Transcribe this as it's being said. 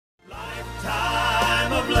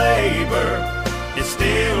labor is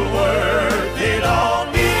still worth it all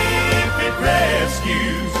if it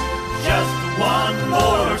rescues just one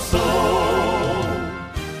more soul.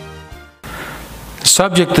 The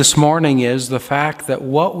subject this morning is the fact that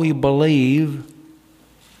what we believe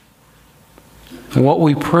and what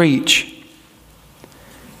we preach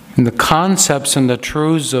and the concepts and the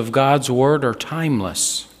truths of God's Word are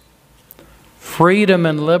timeless. Freedom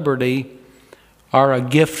and liberty are a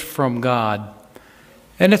gift from God.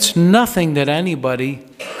 And it's nothing that anybody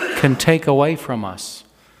can take away from us,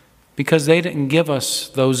 because they didn't give us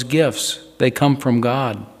those gifts. They come from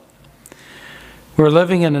God. We're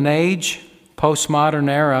living in an age, postmodern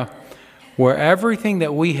era, where everything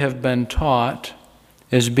that we have been taught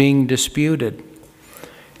is being disputed.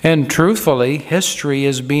 And truthfully, history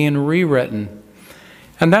is being rewritten.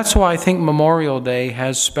 And that's why I think Memorial Day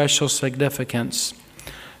has special significance.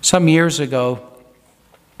 Some years ago,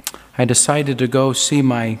 I decided to go see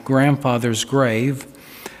my grandfather's grave.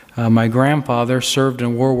 My grandfather served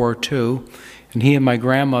in World War II, and he and my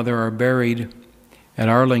grandmother are buried at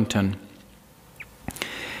Arlington.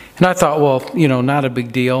 And I thought, well, not a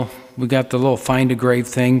big deal. We got the little find a grave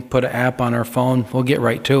thing, put an app on our phone, we'll get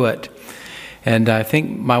right to it. And I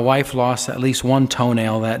think my wife lost at least one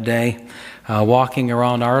toenail that day, walking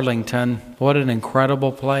around Arlington. What an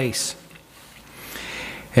incredible place.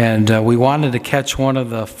 And we wanted to catch one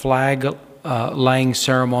of the flag laying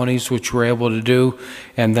ceremonies, which we were able to do,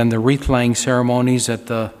 and then the wreath laying ceremonies at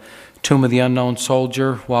the Tomb of the Unknown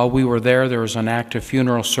Soldier. While we were there, there was an active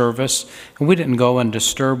funeral service, and we didn't go and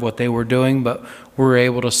disturb what they were doing, but we were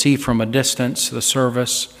able to see from a distance the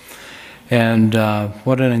service. And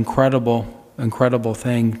what an incredible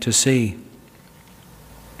thing to see.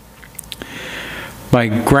 My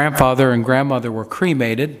grandfather and grandmother were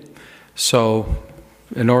cremated, so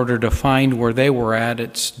in order to find where they were at,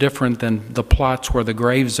 it's different than the plots where the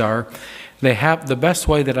graves are. They have, the best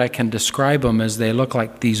way that I can describe them is they look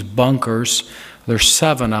like these bunkers. There's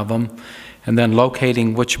 7 of them, and then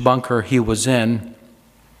locating which bunker he was in.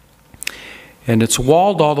 And it's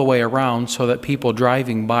walled all the way around so that people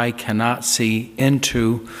driving by cannot see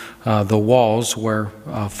into the walls where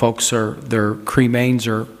their cremains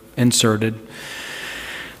are inserted.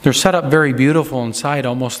 They're set up very beautiful inside,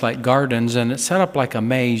 almost like gardens, and it's set up like a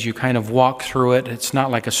maze. You kind of walk through it. It's not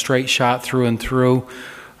like a straight shot through and through.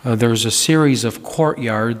 There's a series of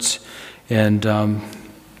courtyards, and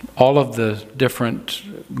all of the different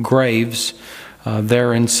graves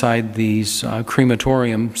there inside these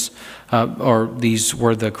crematoriums, or these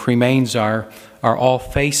where the cremains are all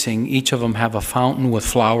facing. Each of them have a fountain with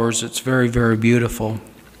flowers. It's very, very beautiful.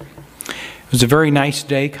 It was a very nice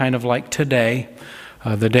day, kind of like today,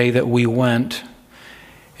 the day that we went.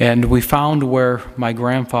 And we found where my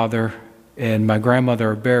grandfather and my grandmother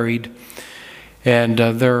are buried. And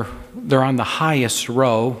they're on the highest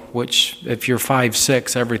row, which if you're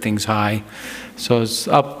 5'6", everything's high. So it's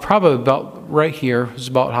up probably about right here is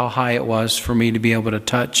about how high it was for me to be able to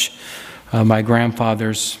touch my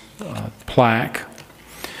grandfather's plaque.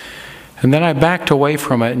 And then I backed away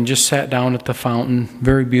from it and just sat down at the fountain.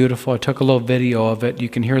 Very beautiful. I took a little video of it. You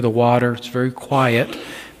can hear the water. It's very quiet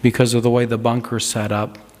because of the way the bunker's set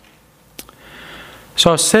up.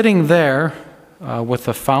 So I was sitting there with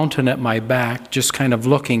the fountain at my back, just kind of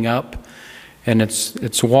looking up, and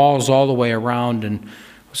its walls all the way around, and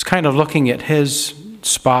I was kind of looking at his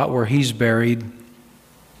spot where he's buried.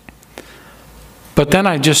 But then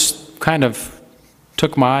I just kind of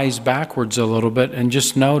took my eyes backwards a little bit and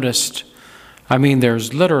just noticed,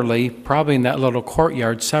 there's literally, probably in that little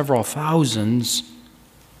courtyard, several thousands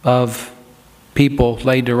of people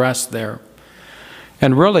laid to rest there.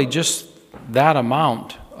 And really just that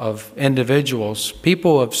amount of individuals,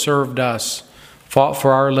 people who have served us, fought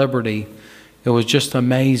for our liberty. It was just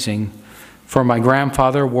amazing. For my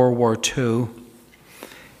grandfather, World War II,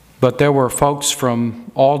 but there were folks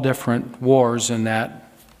from all different wars in that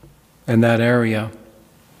area.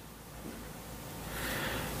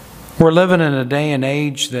 We're living in a day and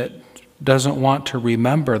age that doesn't want to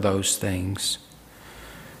remember those things.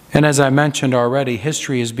 And as I mentioned already,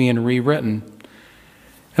 history is being rewritten.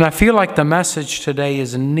 And I feel like the message today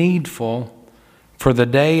is needful for the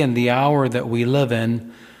day and the hour that we live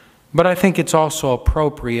in, but I think it's also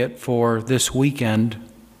appropriate for this weekend.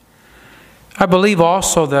 I believe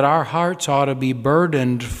also that our hearts ought to be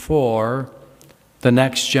burdened for the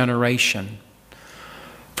next generation.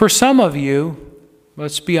 For some of you,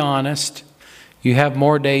 let's be honest, you have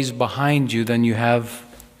more days behind you than you have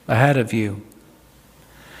ahead of you.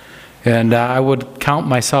 And I would count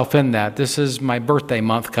myself in that. This is my birthday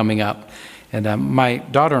month coming up. And my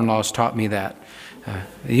daughter-in-law has taught me that.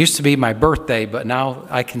 It used to be my birthday, but now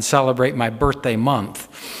I can celebrate my birthday month.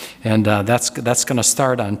 And that's going to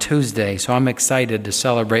start on Tuesday, so I'm excited to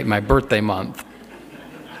celebrate my birthday month.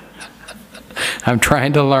 I'm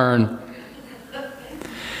trying to learn.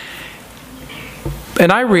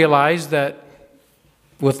 And I realized that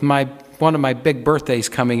with one of my big birthdays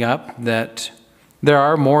coming up, that there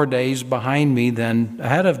are more days behind me than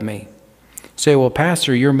ahead of me. You say, well,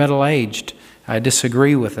 Pastor, you're middle-aged. I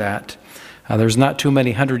disagree with that. There's not too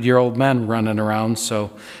many 100-year-old men running around,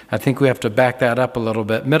 so I think we have to back that up a little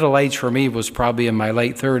bit. Middle age for me was probably in my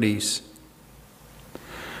late 30s.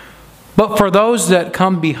 But for those that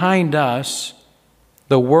come behind us,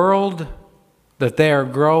 the world that they are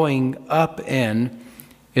growing up in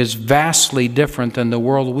is vastly different than the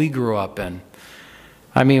world we grew up in.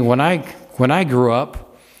 I mean, when I grew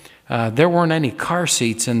up, there weren't any car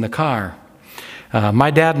seats in the car.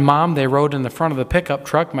 My dad and mom, they rode in the front of the pickup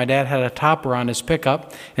truck. My dad had a topper on his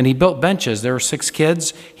pickup, and he built benches. There were 6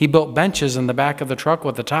 kids. He built benches in the back of the truck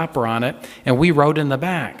with a topper on it, and we rode in the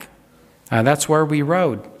back. That's where we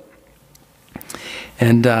rode.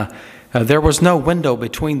 And there was no window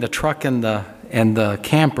between the truck and the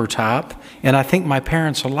camper top, and I think my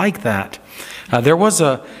parents are like that. There was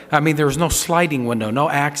no sliding window, no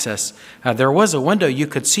access. There was a window you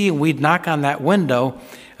could see, and we'd knock on that window,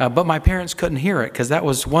 but my parents couldn't hear it because that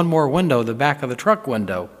was one more window, the back of the truck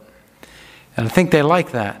window. And I think they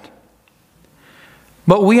like that.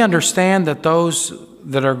 But we understand that those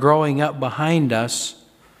that are growing up behind us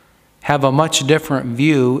have a much different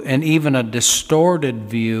view and even a distorted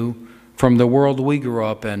view from the world we grew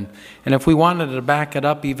up in. And if we wanted to back it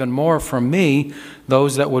up even more from me,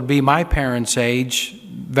 those that would be my parents' age,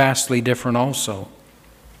 vastly different also.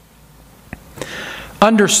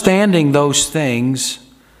 Understanding those things,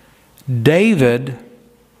 David,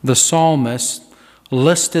 the psalmist,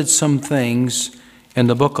 listed some things in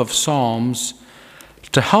the book of Psalms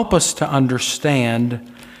to help us to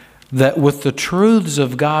understand that with the truths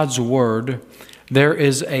of God's Word, there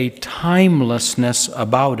is a timelessness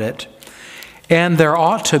about it, and there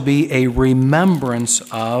ought to be a remembrance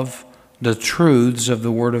of the truths of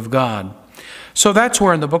the Word of God. So that's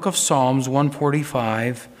where in the book of Psalms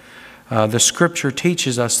 145, the Scripture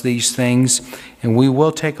teaches us these things, and we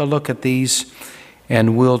will take a look at these,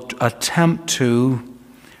 and we'll attempt to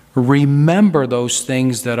remember those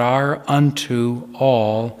things that are unto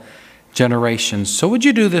all generations. So would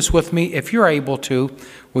you do this with me? If you're able to,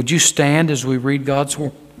 would you stand as we read God's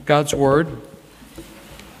Word?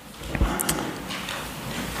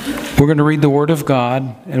 We're going to read the Word of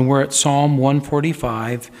God, and we're at Psalm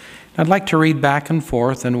 145. I'd like to read back and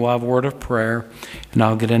forth, and we'll have a word of prayer, and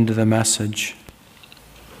I'll get into the message.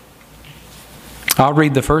 I'll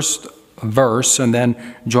read the first verse, and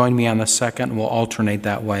then join me on the second, and we'll alternate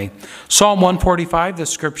that way. Psalm 145, the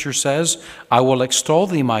Scripture says, I will extol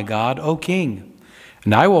thee, my God, O King,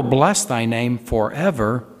 and I will bless thy name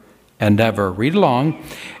forever and ever. Read along.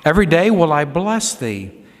 Every day will I bless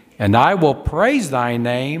thee, and I will praise thy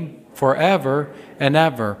name forever and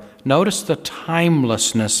ever. Notice the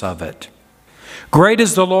timelessness of it. Great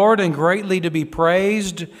is the Lord and greatly to be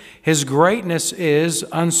praised. His greatness is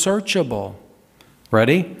unsearchable.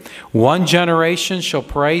 Ready? One generation shall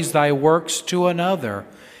praise thy works to another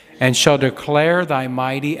and shall declare thy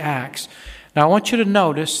mighty acts. Now I want you to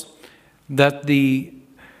notice that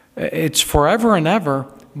it's forever and ever,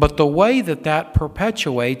 but the way that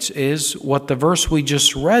perpetuates is what the verse we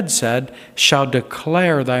just read said, shall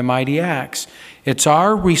declare thy mighty acts. It's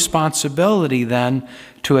our responsibility then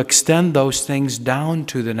to extend those things down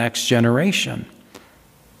to the next generation.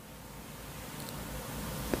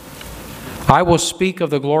 I will speak of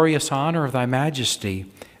the glorious honor of thy majesty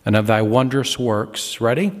and of thy wondrous works.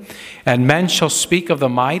 Ready? And men shall speak of the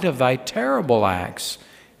might of thy terrible acts.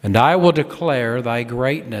 And I will declare thy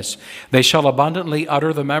greatness. They shall abundantly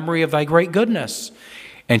utter the memory of thy great goodness,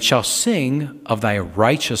 and shall sing of thy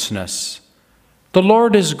righteousness. The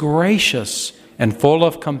Lord is gracious and full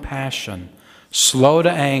of compassion, slow to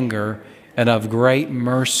anger, and of great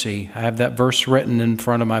mercy. I have that verse written in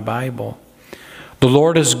front of my Bible. The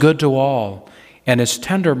Lord is good to all, and his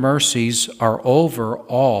tender mercies are over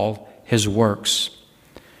all his works.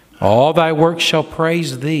 All thy works shall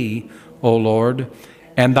praise thee, O Lord,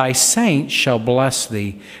 and thy saints shall bless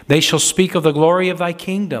thee. They shall speak of the glory of thy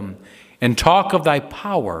kingdom, and talk of thy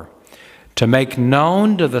power, to make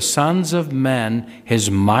known to the sons of men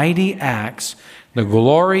his mighty acts, the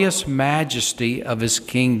glorious majesty of his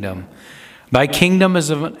kingdom. Thy kingdom is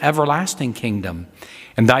an everlasting kingdom,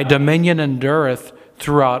 and thy dominion endureth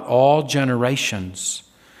throughout all generations.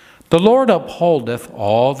 The Lord upholdeth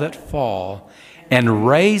all that fall, and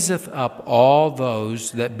raiseth up all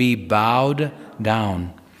those that be bowed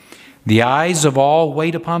down. The eyes of all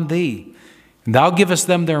wait upon thee. Thou givest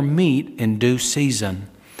them their meat in due season.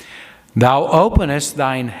 Thou openest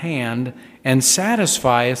thine hand and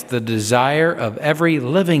satisfiest the desire of every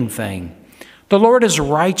living thing. The Lord is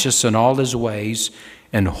righteous in all his ways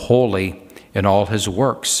and holy in all his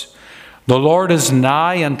works. The Lord is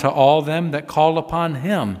nigh unto all them that call upon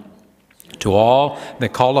him, to all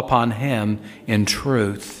that call upon him in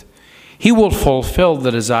truth. He will fulfill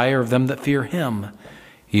the desire of them that fear him.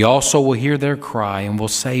 He also will hear their cry and will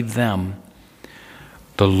save them.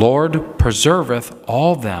 The Lord preserveth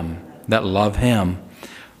all them that love him,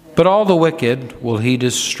 but all the wicked will he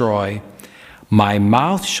destroy. My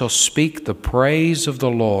mouth shall speak the praise of the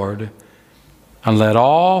Lord, and let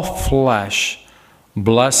all flesh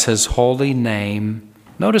bless his holy name.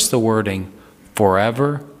 Notice the wording,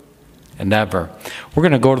 forever and ever. We're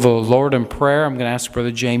going to go to the Lord in prayer. I'm going to ask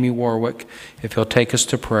Brother Jamie Warwick if he'll take us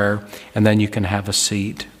to prayer, and then you can have a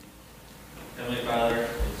seat. Heavenly Father,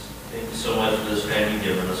 thank you so much for this time you've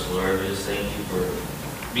given us, Lord. We just thank you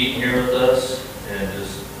for being here with us, and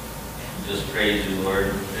just praise you,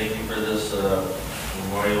 Lord. Thank you for this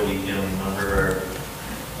Memorial Weekend. Remember our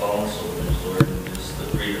fallen soldiers, Lord, and just the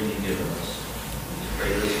freedom you've given us. We just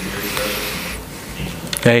pray this in your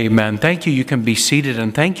precious name. Amen. Thank you. You can be seated,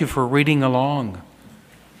 and thank you for reading along.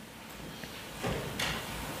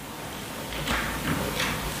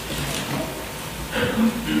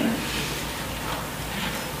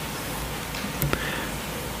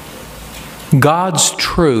 God's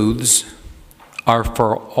truths are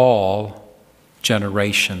for all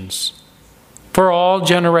generations. For all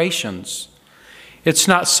generations. It's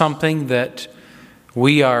not something that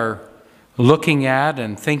we are looking at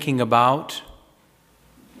and thinking about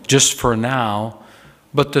just for now,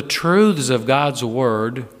 but the truths of God's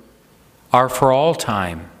Word are for all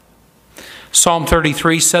time. Psalm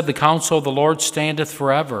 33 said, "The counsel of the Lord standeth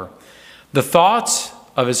forever, the thoughts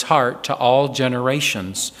of his heart to all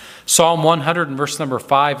generations." Psalm 100 and verse number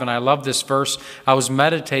 5, and I love this verse. I was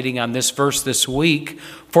meditating on this verse this week.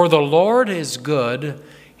 "For the Lord is good,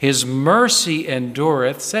 his mercy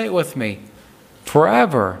endureth," say it with me,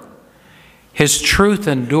 "forever. His truth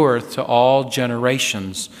endureth to all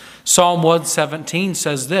generations." Psalm 117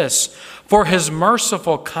 says this, "For his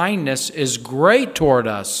merciful kindness is great toward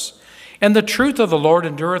us, and the truth of the Lord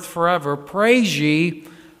endureth forever. Praise ye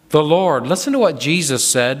the Lord." Listen to what Jesus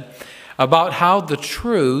said about how the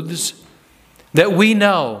truths that we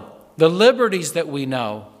know, the liberties that we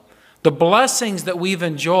know, the blessings that we've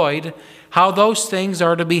enjoyed, how those things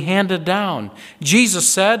are to be handed down. Jesus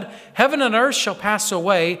said, "Heaven and earth shall pass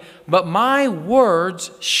away, but my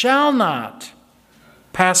words shall not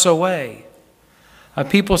pass away."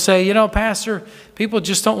 People say, "You know, Pastor, people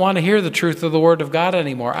just don't want to hear the truth of the Word of God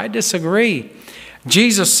anymore." I disagree.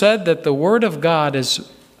 Jesus said that the Word of God is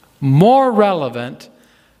more relevant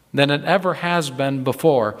than it ever has been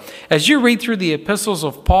before. As you read through the epistles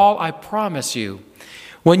of Paul, I promise you,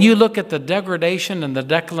 when you look at the degradation and the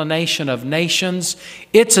declination of nations,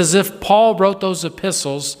 it's as if Paul wrote those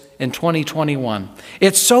epistles in 2021.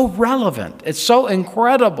 It's so relevant, it's so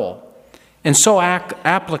incredible, and so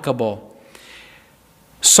applicable.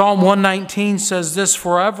 Psalm 119 says this,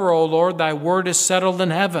 "Forever, O Lord, thy word is settled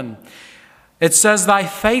in heaven." It says, "Thy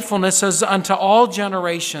faithfulness is unto all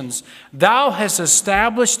generations. Thou hast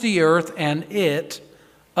established the earth, and it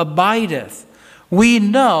abideth." We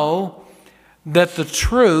know that the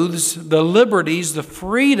truths, the liberties, the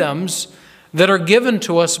freedoms that are given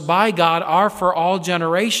to us by God are for all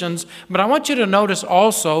generations. But I want you to notice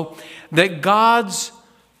also that God's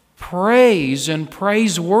praise and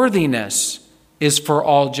praiseworthiness is for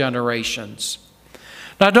all generations.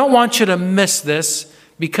 Now, I don't want you to miss this,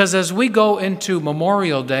 because as we go into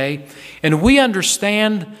Memorial Day and we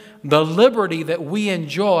understand the liberty that we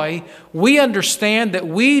enjoy, we understand that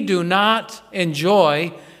we do not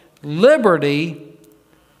enjoy liberty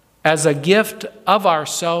as a gift of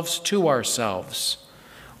ourselves to ourselves.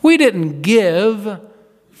 We didn't give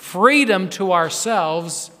freedom to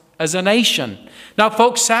ourselves as a nation. Now,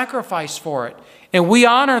 folks sacrificed for it, and we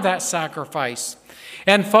honor that sacrifice.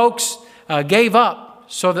 And folks gave up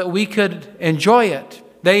so that we could enjoy it.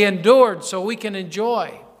 They endured so we can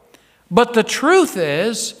enjoy. But the truth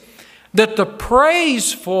is that the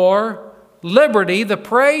praise for liberty, the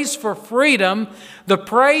praise for freedom, the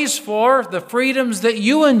praise for the freedoms that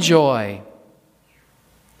you enjoy,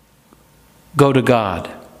 go to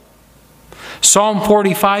God. Psalm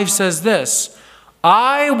 45 says this,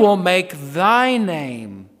 "I will make thy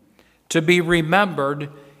name to be remembered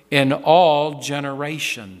in all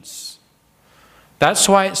generations." That's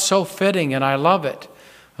why it's so fitting, and I love it.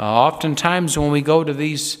 Oftentimes when we go to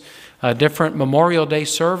these different Memorial Day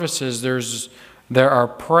services, there are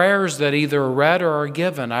prayers that either are read or are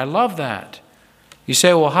given. I love that. You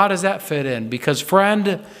say, well, how does that fit in? Because,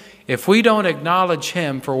 friend, if we don't acknowledge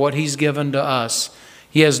Him for what He's given to us,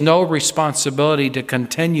 He has no responsibility to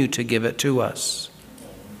continue to give it to us.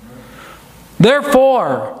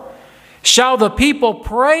 Therefore, shall the people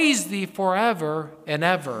praise Thee forever and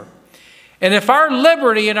ever. And if our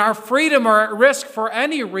liberty and our freedom are at risk for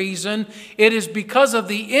any reason, it is because of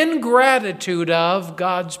the ingratitude of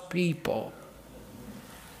God's people.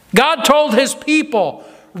 God told His people,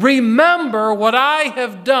 remember what I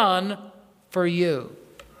have done for you.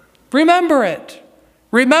 Remember it.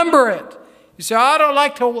 Remember it. You say, I don't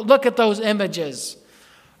like to look at those images.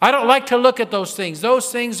 I don't like to look at those things.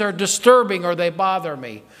 Those things are disturbing or they bother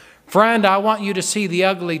me. Friend, I want you to see the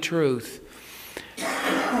ugly truth.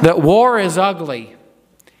 That war is ugly.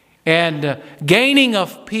 And gaining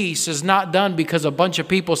of peace is not done because a bunch of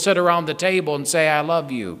people sit around the table and say, I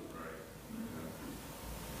love you.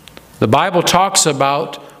 The Bible talks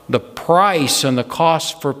about the price and the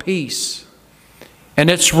cost for peace. And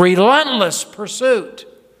its relentless pursuit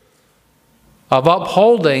of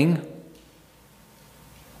upholding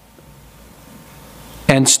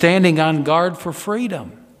and standing on guard for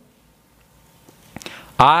freedom.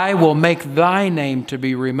 I will make thy name to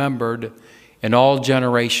be remembered in all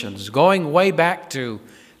generations. Going way back to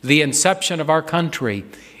the inception of our country,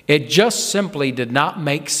 it just simply did not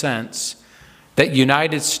make sense that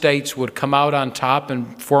United States would come out on top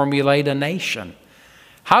and formulate a nation.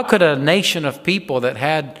 How could a nation of people that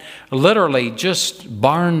had literally just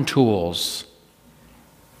barn tools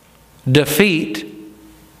defeat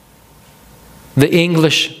the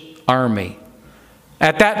English army?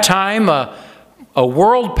 At that time, a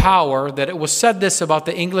world power, that it was said this about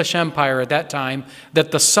the English Empire at that time,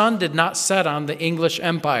 that the sun did not set on the English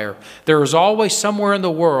Empire. There was always somewhere in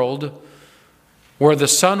the world where the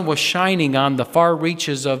sun was shining on the far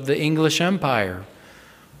reaches of the English Empire.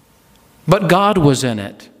 But God was in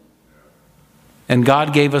it. And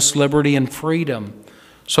God gave us liberty and freedom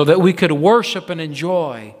so that we could worship and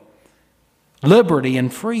enjoy liberty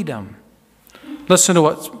and freedom. Listen to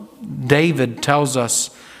what David tells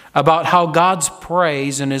us about how God's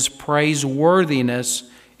praise and His praiseworthiness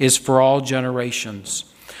is for all generations.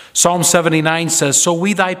 Psalm 79 says, so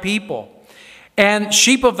we thy people and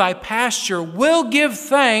sheep of thy pasture will give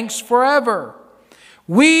thanks forever.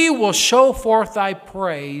 We will show forth thy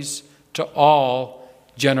praise to all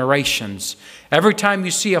generations. Every time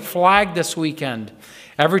you see a flag this weekend,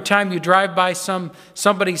 every time you drive by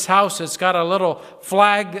somebody's house, it's got a little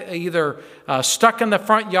flag either stuck in the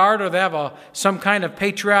front yard, or they have some kind of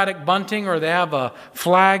patriotic bunting, or they have a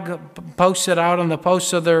flag posted out on the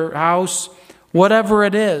posts of their house. Whatever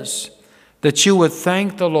it is, that you would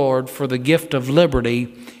thank the Lord for the gift of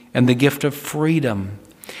liberty and the gift of freedom.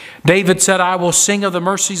 David said, I will sing of the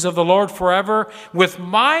mercies of the Lord forever. With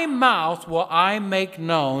my mouth will I make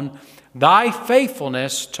known thy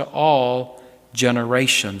faithfulness to all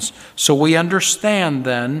generations. So we understand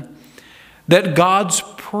then that God's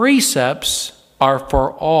precepts are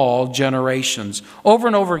for all generations. Over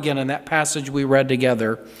and over again in that passage we read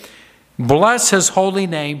together, bless His holy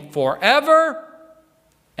name forever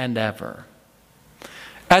and ever.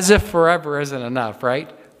 As if forever isn't enough, right?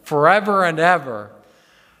 Forever and ever.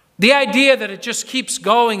 The idea that it just keeps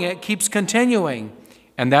going, it keeps continuing.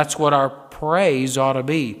 And that's what our praise ought to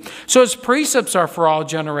be. So His precepts are for all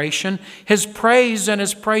generation. His praise and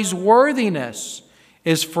His praiseworthiness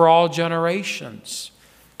is for all generations.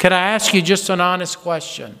 Can I ask you just an honest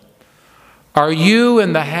question? Are you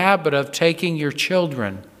in the habit of taking your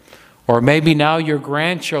children, or maybe now your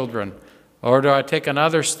grandchildren, or do I take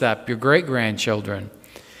another step, your great-grandchildren,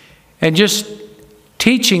 and just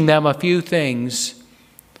teaching them a few things,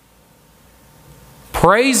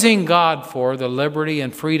 praising God for the liberty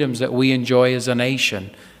and freedoms that we enjoy as a nation?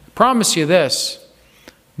 I promise you this,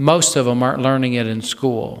 most of them aren't learning it in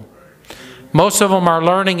school. Most of them are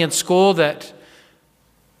learning in school that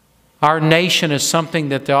our nation is something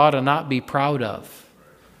that they ought to not be proud of,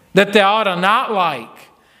 that they ought to not like,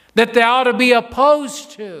 that they ought to be opposed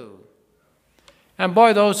to. And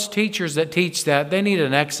boy, those teachers that teach that, they need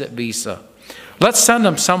an exit visa. Let's send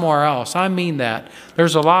them somewhere else. I mean that.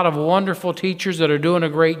 There's a lot of wonderful teachers that are doing a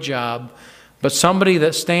great job, but somebody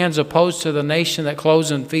that stands opposed to the nation that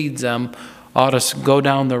clothes and feeds them ought to go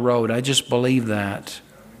down the road. I just believe that.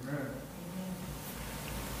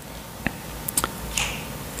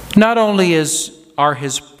 Not only are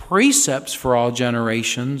His precepts for all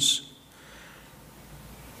generations,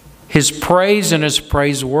 His praise and His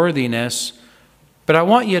praiseworthiness But I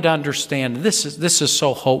want you to understand, this is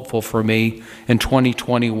so hopeful for me in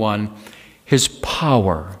 2021. His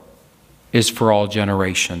power is for all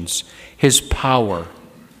generations. His power.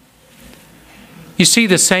 You see,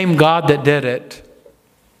 the same God that did it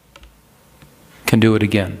can do it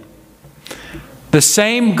again. The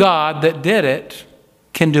same God that did it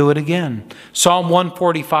can do it again. Psalm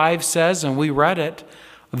 145 says, and we read it,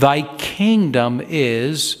 thy kingdom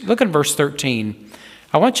is, look at verse 13.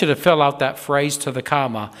 I want you to fill out that phrase to the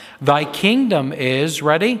comma. Thy kingdom is,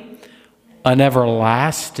 ready? An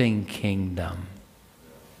everlasting kingdom.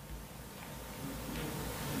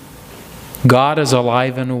 God is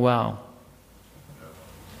alive and well.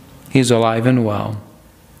 He's alive and well.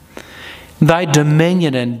 Thy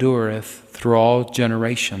dominion endureth through all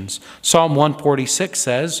generations. Psalm 146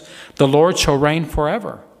 says, the Lord shall reign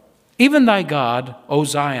forever. Even thy God, O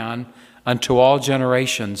Zion, unto all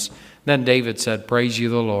generations. Then David said, praise you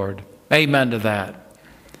the Lord. Amen to that.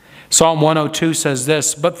 Psalm 102 says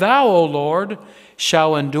this, but thou, O Lord,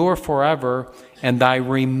 shall endure forever, and thy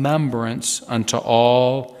remembrance unto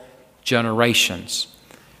all generations.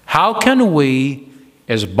 How can we,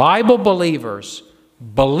 as Bible believers,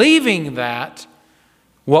 believing that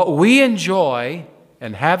what we enjoy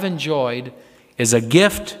and have enjoyed is a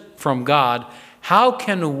gift from God, how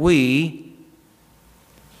can we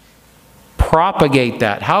propagate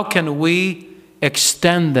that? How can we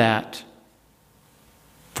extend that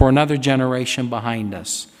for another generation behind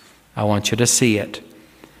us? I want you to see it.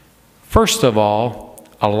 First of all,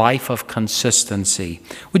 a life of consistency.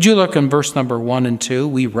 Would you look in verse number 1 and 2?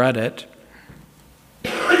 We read it.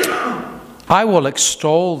 I will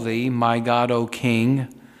extol thee, my God, O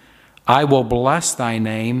King. I will bless thy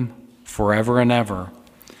name forever and ever.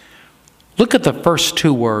 Look at the first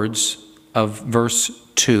two words of verse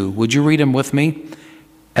 2. Would you read them with me?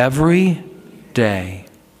 Every day.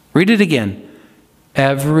 Read it again.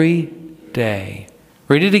 Every day.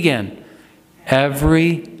 Read it again.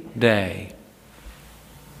 Every day.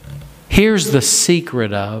 Here's the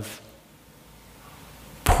secret of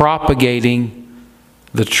propagating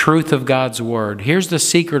the truth of God's Word. Here's the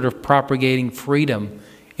secret of propagating freedom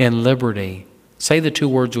and liberty. Say the two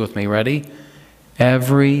words with me. Ready?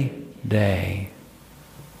 Every day.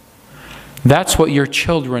 That's what your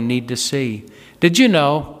children need to see. Did you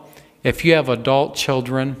know if you have adult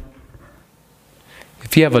children,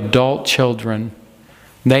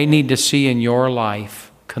 they need to see in your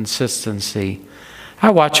life consistency. I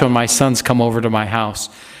watch when my sons come over to my house.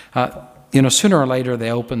 Sooner or later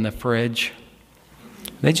they open the fridge.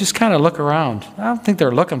 They just kind of look around. I don't think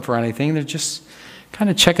they're looking for anything. They're just kind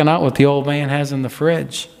of checking out what the old man has in the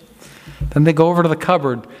fridge. Then they go over to the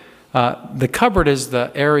cupboard. The cupboard is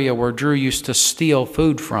the area where Drew used to steal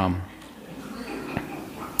food from.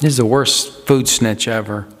 This is the worst food snitch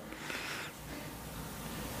ever.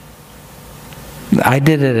 I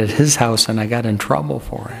did it at his house and I got in trouble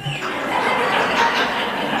for it.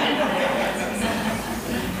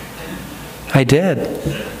 I did.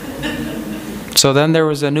 So then there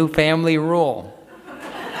was a new family rule.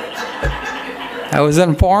 I was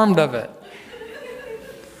informed of it.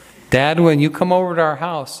 Dad, when you come over to our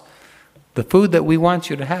house, the food that we want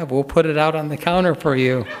you to have, we'll put it out on the counter for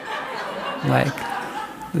you. Like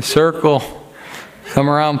the circle, come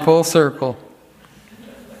around full circle.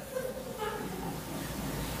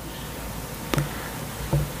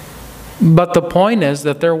 But the point is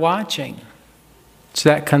that they're watching. It's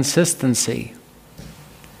that consistency.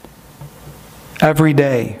 Every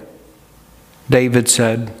day, David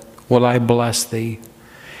said, will I bless thee?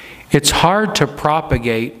 It's hard to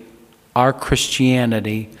propagate our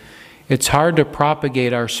Christianity. It's hard to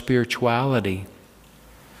propagate our spirituality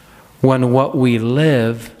when what we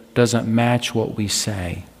live doesn't match what we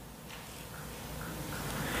say.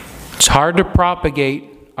 It's hard to propagate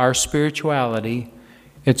our spirituality.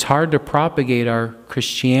 It's hard to propagate our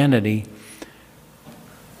Christianity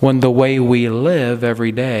when the way we live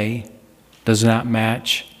every day does not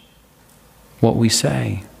match what we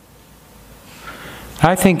say.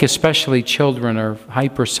 I think especially children are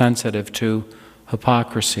hypersensitive to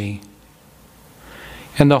hypocrisy.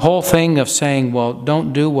 And the whole thing of saying, well,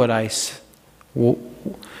 don't do what I do,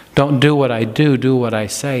 do what I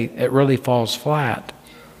say, it really falls flat.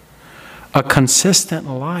 A consistent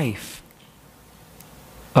life.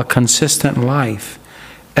 A consistent life.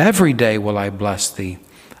 Every day will I bless thee.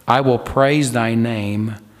 I will praise thy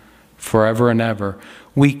name forever and ever.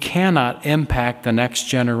 We cannot impact the next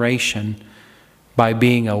generation by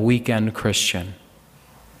being a weekend Christian.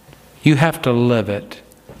 You have to live it.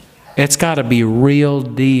 It's got to be real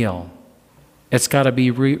deal. It's got to be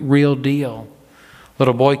real deal.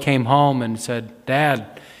 Little boy came home and said,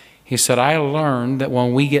 Dad, He said, I learned that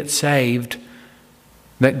when we get saved,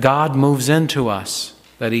 that God moves into us,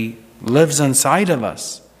 that He lives inside of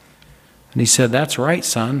us. And he said, that's right,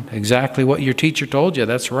 son. Exactly what your teacher told you.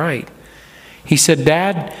 That's right. He said,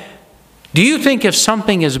 Dad, do you think if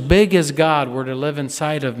something as big as God were to live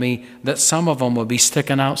inside of me, that some of them would be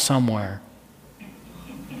sticking out somewhere?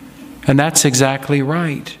 And that's exactly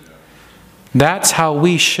right. That's how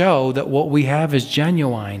we show that what we have is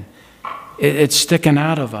genuine. It's sticking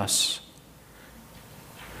out of us.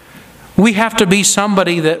 We have to be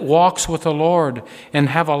somebody that walks with the Lord and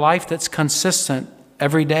have a life that's consistent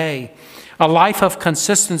every day. A life of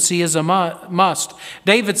consistency is a must.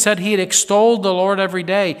 David said he had extolled the Lord every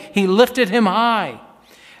day. He lifted Him high.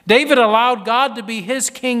 David allowed God to be his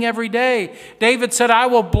king every day. David said, I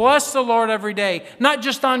will bless the Lord every day, not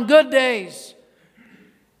just on good days,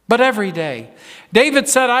 but every day. David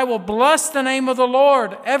said, I will bless the name of the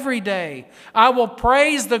Lord every day. I will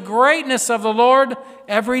praise the greatness of the Lord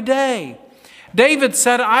every day. David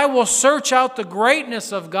said, I will search out the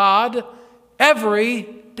greatness of God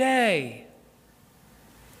every day.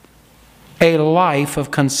 A life of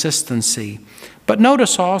consistency. But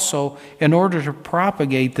notice also, in order to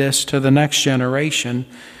propagate this to the next generation,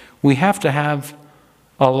 we have to have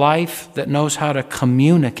a life that knows how to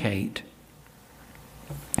communicate.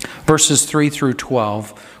 Verses 3 through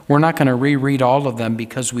 12. We're not going to reread all of them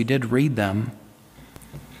because we did read them.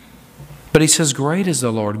 But he says, great is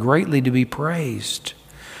the Lord, greatly to be praised.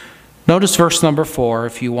 Notice verse number 4,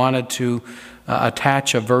 if you wanted to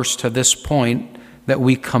attach a verse to this point, that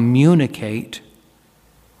we communicate.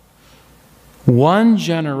 One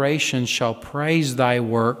generation shall praise thy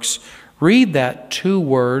works. Read that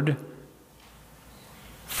two-word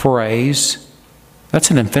phrase.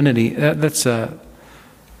 That's an infinity. That's a,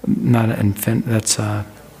 not an infin, that's a,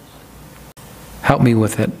 help me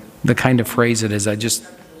with it. The kind of phrase it is.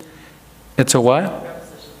 It's a what?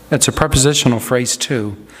 It's a prepositional phrase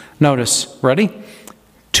too. Notice, ready?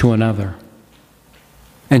 To another.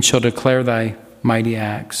 And shall declare thy mighty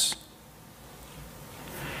acts.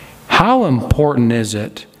 How important is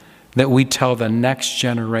it that we tell the next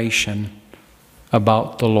generation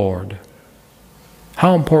about the Lord?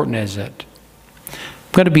 How important is it? I'm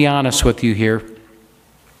going to be honest with you here.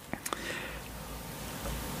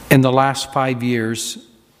 In the last 5 years,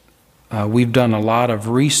 we've done a lot of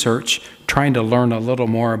research trying to learn a little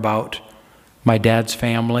more about my dad's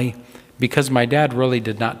family, because my dad really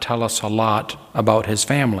did not tell us a lot about his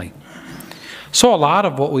family. So a lot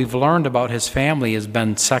of what we've learned about his family has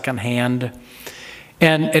been secondhand,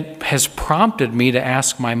 and it has prompted me to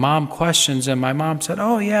ask my mom questions, and my mom said,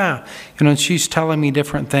 oh yeah, and she's telling me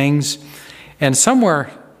different things. And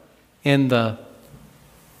somewhere in the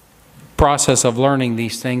process of learning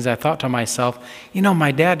these things, I thought to myself,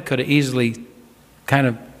 my dad could have easily kind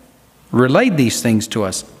of relayed these things to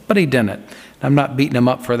us, but he didn't. I'm not beating him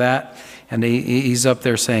up for that. And he's up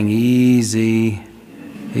there saying, easy,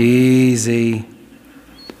 easy.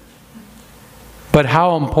 But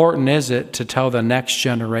how important is it to tell the next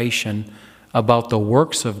generation about the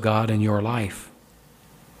works of God in your life?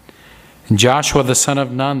 And Joshua the son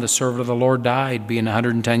of Nun, the servant of the Lord, died, being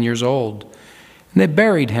 110 years old. And they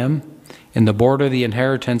buried him in the border of the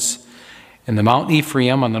inheritance in the Mount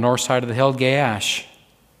Ephraim on the north side of the hill Gaash.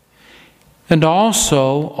 And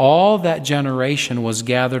also all that generation was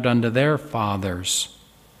gathered unto their fathers.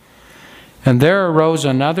 And there arose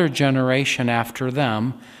another generation after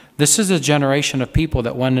them. This is a generation of people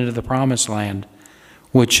that went into the promised land,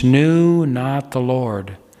 which knew not the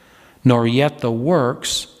Lord, nor yet the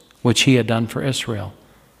works which He had done for Israel.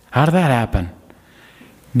 How did that happen?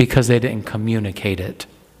 Because they didn't communicate it.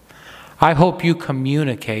 I hope you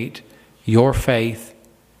communicate your faith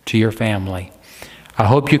to your family. I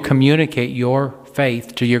hope you communicate your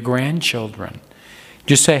faith to your grandchildren.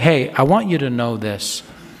 Just say, hey, I want you to know this.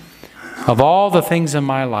 Of all the things in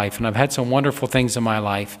my life, and I've had some wonderful things in my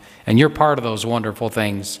life, and you're part of those wonderful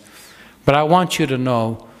things, but I want you to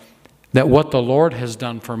know that what the Lord has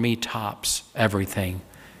done for me tops everything.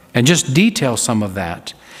 And just detail some of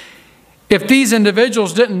that. If these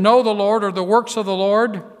individuals didn't know the Lord or the works of the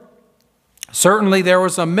Lord, certainly there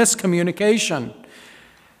was a miscommunication.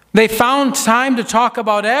 They found time to talk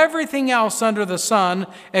about everything else under the sun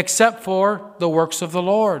except for the works of the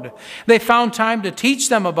Lord. They found time to teach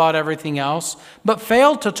them about everything else, but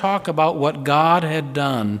failed to talk about what God had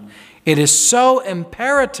done. It is so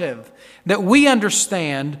imperative that we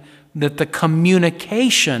understand that the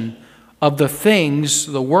communication of the things,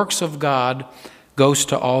 the works of God, goes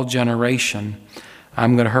to all generation.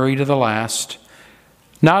 I'm going to hurry to the last.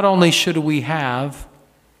 Not only should we have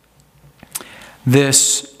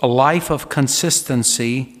this life of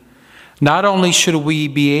consistency, Not only should we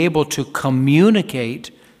be able to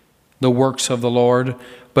communicate the works of the Lord,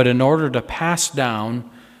 but in order to pass down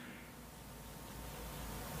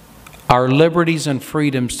our liberties and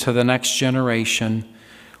freedoms to the next generation,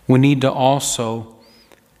 we need to also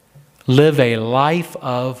live a life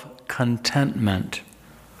of contentment.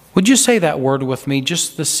 Would you say that word with me?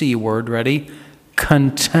 Just the C word, ready?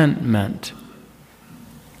 Contentment.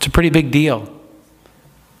 It's a pretty big deal.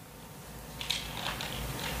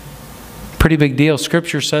 Pretty big deal.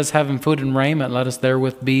 Scripture says, having food and raiment, let us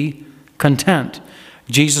therewith be content.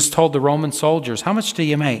 Jesus told the Roman soldiers, how much do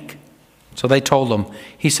you make? So they told him.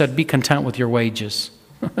 He said, be content with your wages.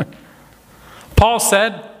 Paul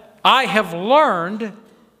said, I have learned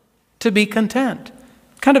to be content.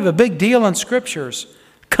 Kind of a big deal in Scriptures.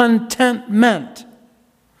 Contentment.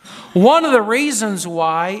 One of the reasons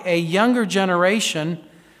why a younger generation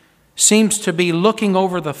seems to be looking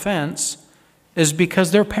over the fence is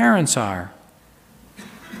because their parents are.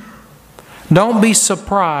 Don't be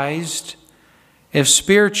surprised if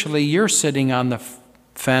spiritually you're sitting on the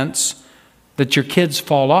fence, that your kids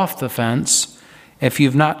fall off the fence if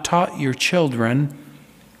you've not taught your children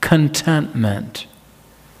contentment.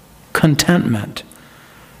 Contentment.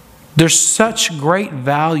 There's such great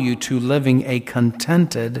value to living a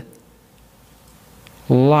contented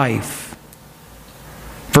life.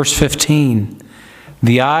 Verse 15,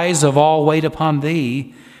 the eyes of all wait upon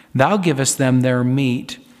thee, thou givest them their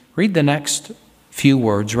meat. Read the next few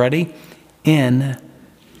words. Ready? In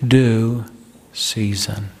due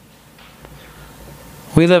season.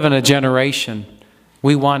 We live in a generation,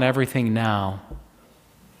 we want everything now.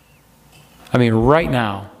 I mean, right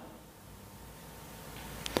now.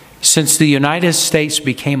 Since the United States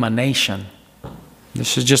became a nation,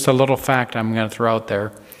 this is just a little fact I'm going to throw out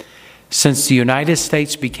there. Since the United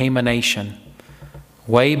States became a nation,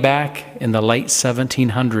 way back in the late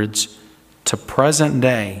 1700s to present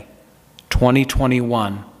day,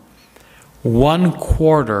 2021,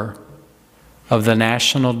 1/4 of the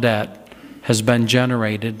national debt has been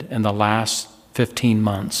generated in the last 15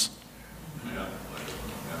 months.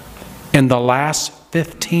 In the last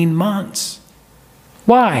 15 months.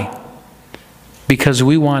 Why? Because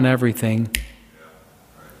we want everything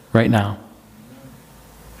right now.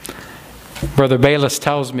 Brother Bayless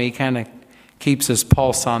tells me, kind of keeps his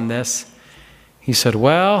pulse on this. He said,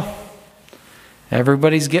 well,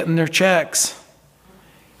 everybody's getting their checks.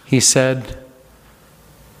 He said,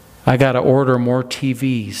 I got to order more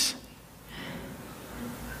TVs.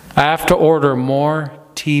 I have to order more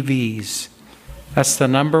TVs. That's the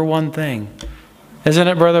number one thing. Isn't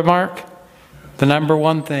it, Brother Mark? The number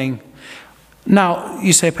one thing. Now,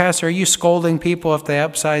 you say, Pastor, are you scolding people if they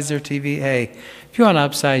upsize their TV? Hey, if you want to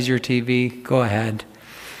upsize your TV, go ahead.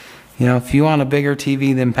 You know, if you want a bigger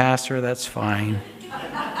TV than Pastor, that's fine.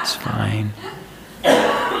 It's fine.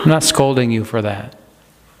 I'm not scolding you for that.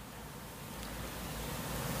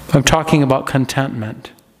 I'm talking about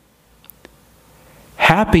contentment.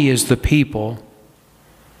 Happy is the people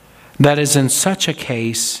that is in such a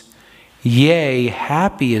case, yea,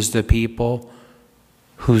 happy is the people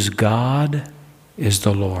whose God is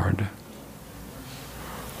the Lord.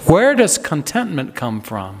 Where does contentment come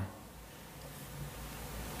from?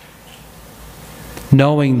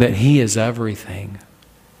 Knowing that He is everything.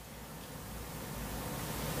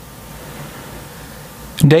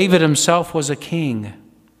 David himself was a king,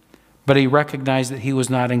 but he recognized that he was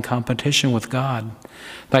not in competition with God.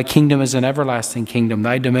 Thy kingdom is an everlasting kingdom.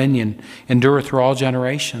 Thy dominion endureth through all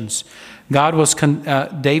generations.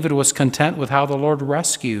 David was content with how the Lord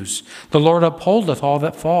rescues. The Lord upholdeth all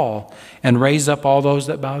that fall, and raise up all those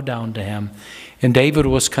that bow down to Him. And David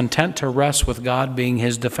was content to rest with God being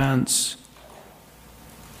his defense.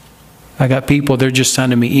 I got people, they're just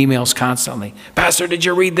sending me emails constantly. Pastor, did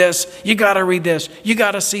you read this? You got to read this. You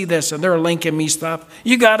got to see this. And they're linking me stuff.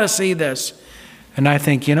 You got to see this. And I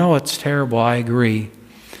think, you know, it's terrible. I agree.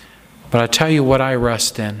 But I tell you what I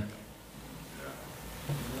rest in.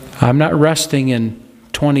 I'm not resting in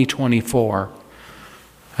 2024.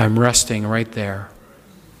 I'm resting right there.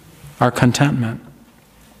 Our contentment.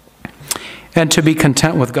 And to be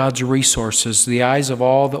content with God's resources, the eyes of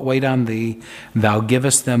all that wait on Thee, Thou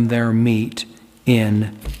givest them their meat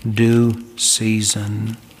in due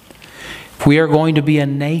season. If we are going to be a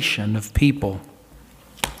nation of people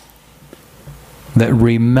that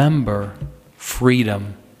remember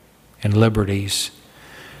freedom and liberties,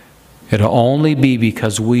 it'll only be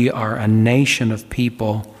because we are a nation of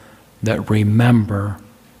people that remember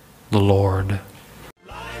the Lord.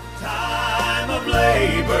 Lifetime of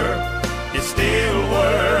labor is still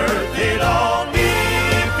worth it all.